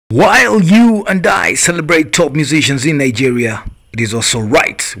While you and I celebrate top musicians in Nigeria, it is also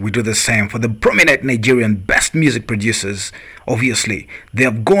right we do the same for the prominent Nigerian best music producers. Obviously, they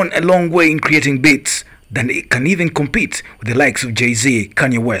have gone a long way in creating beats that they can even compete with the likes of Jay-Z,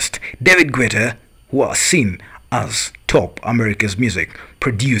 Kanye West, David Guetta, who are seen as top America's music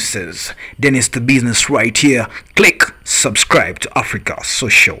producers. Then it's the business right here. Click subscribe to Africa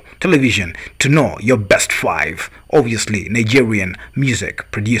Social Television to know your best 5, obviously Nigerian music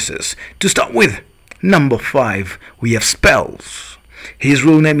producers. To start with, number 5, we have Spells. His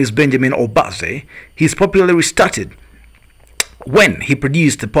real name is Benjamin Obaze. He's popularly started when he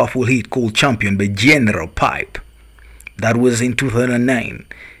produced a powerful hit called Champion by General Pipe. That was in 2009.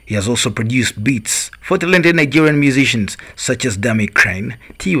 He has also produced beats for talented Nigerian musicians such as Dami Crane,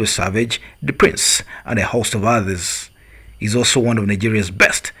 Tiwa Savage, The Prince, and a host of others. He's also one of Nigeria's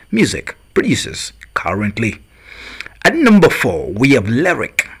best music producers currently. At number 4, we have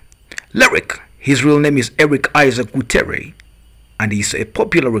Lyric. Lyric, his real name is Eric Isaac Utere, and he's a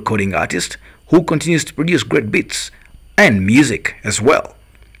popular recording artist who continues to produce great beats and music as well.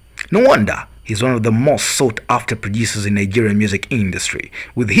 No wonder he's one of the most sought-after producers in Nigerian music industry,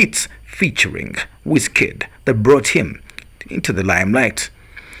 with hits featuring Wizkid that brought him into the limelight.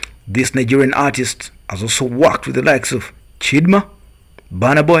 This Nigerian artist has also worked with the likes of Chidma,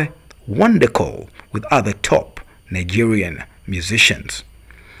 Burna Boy, Wondercall, with other top Nigerian musicians.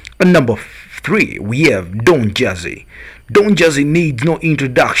 At number 3, we have Don Jazzy. Don Jazzy needs no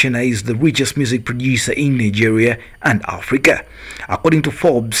introduction as he is the richest music producer in Nigeria and Africa. According to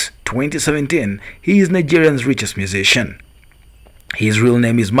Forbes 2017, he is Nigeria's richest musician. His real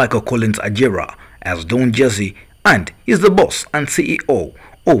name is Michael Collins Ajera as Don Jazzy, and is the boss and CEO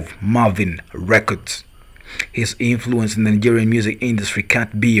of Marvin Records. His influence in the Nigerian music industry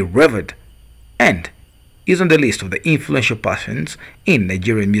can't be revered and is on the list of the influential persons in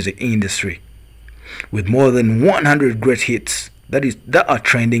Nigerian music industry. With more than 100 great hits that are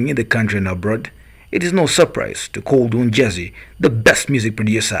trending in the country and abroad, it is no surprise to call Don Jazzy the best music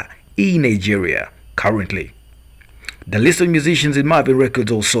producer in Nigeria currently. The list of musicians in Marvin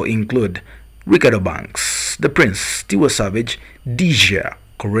Records also include Ricardo Banks, The Prince, Tiwa Savage, DJ,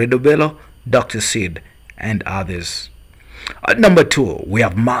 Corredo Bello, Dr. Sid, and others. At number 2, we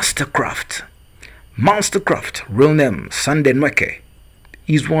have Mastercraft. Mastercraft, real name Sunday Nweke,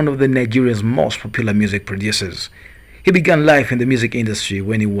 is one of the Nigeria's most popular music producers. He began life in the music industry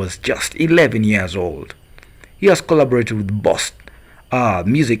when he was just 11 years old. He has collaborated with both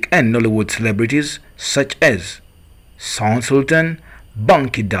music and Nollywood celebrities such as Sound Sultan,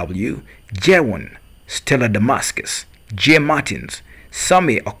 Bunky W, Jewon, Stella Damascus, J. Martins,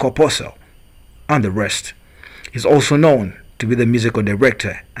 Sammy Okoposo, and the rest. He's also known to be the musical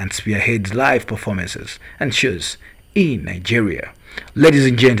director and spearheads live performances and shows in Nigeria. Ladies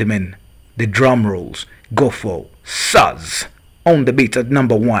and gentlemen, the drum rolls go for Saz on the beat at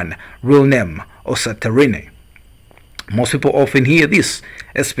number 1, real name Osatarine. Most people often hear this,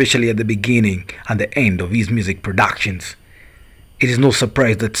 especially at the beginning and the end of his music productions. It is no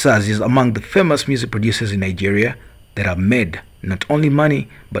surprise that Saz is among the famous music producers in Nigeria that have made not only money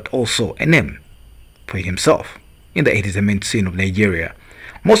but also a name for himself in the entertainment scene of Nigeria.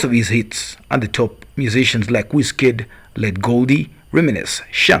 Most of his hits and the top musicians like Wizkid, Led Goldie, Reminisce,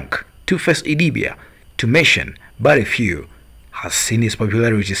 Shank, Two-Face Idibia, to mention but a few, has seen his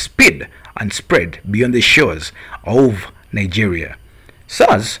popularity speed and spread beyond the shores of Nigeria.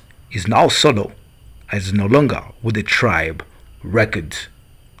 Saz is now solo, as is no longer with the Tribe Records.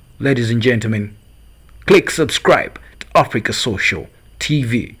 Ladies and gentlemen, click subscribe to Africa Social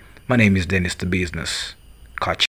TV. My name is Dennis the Business. Catch you.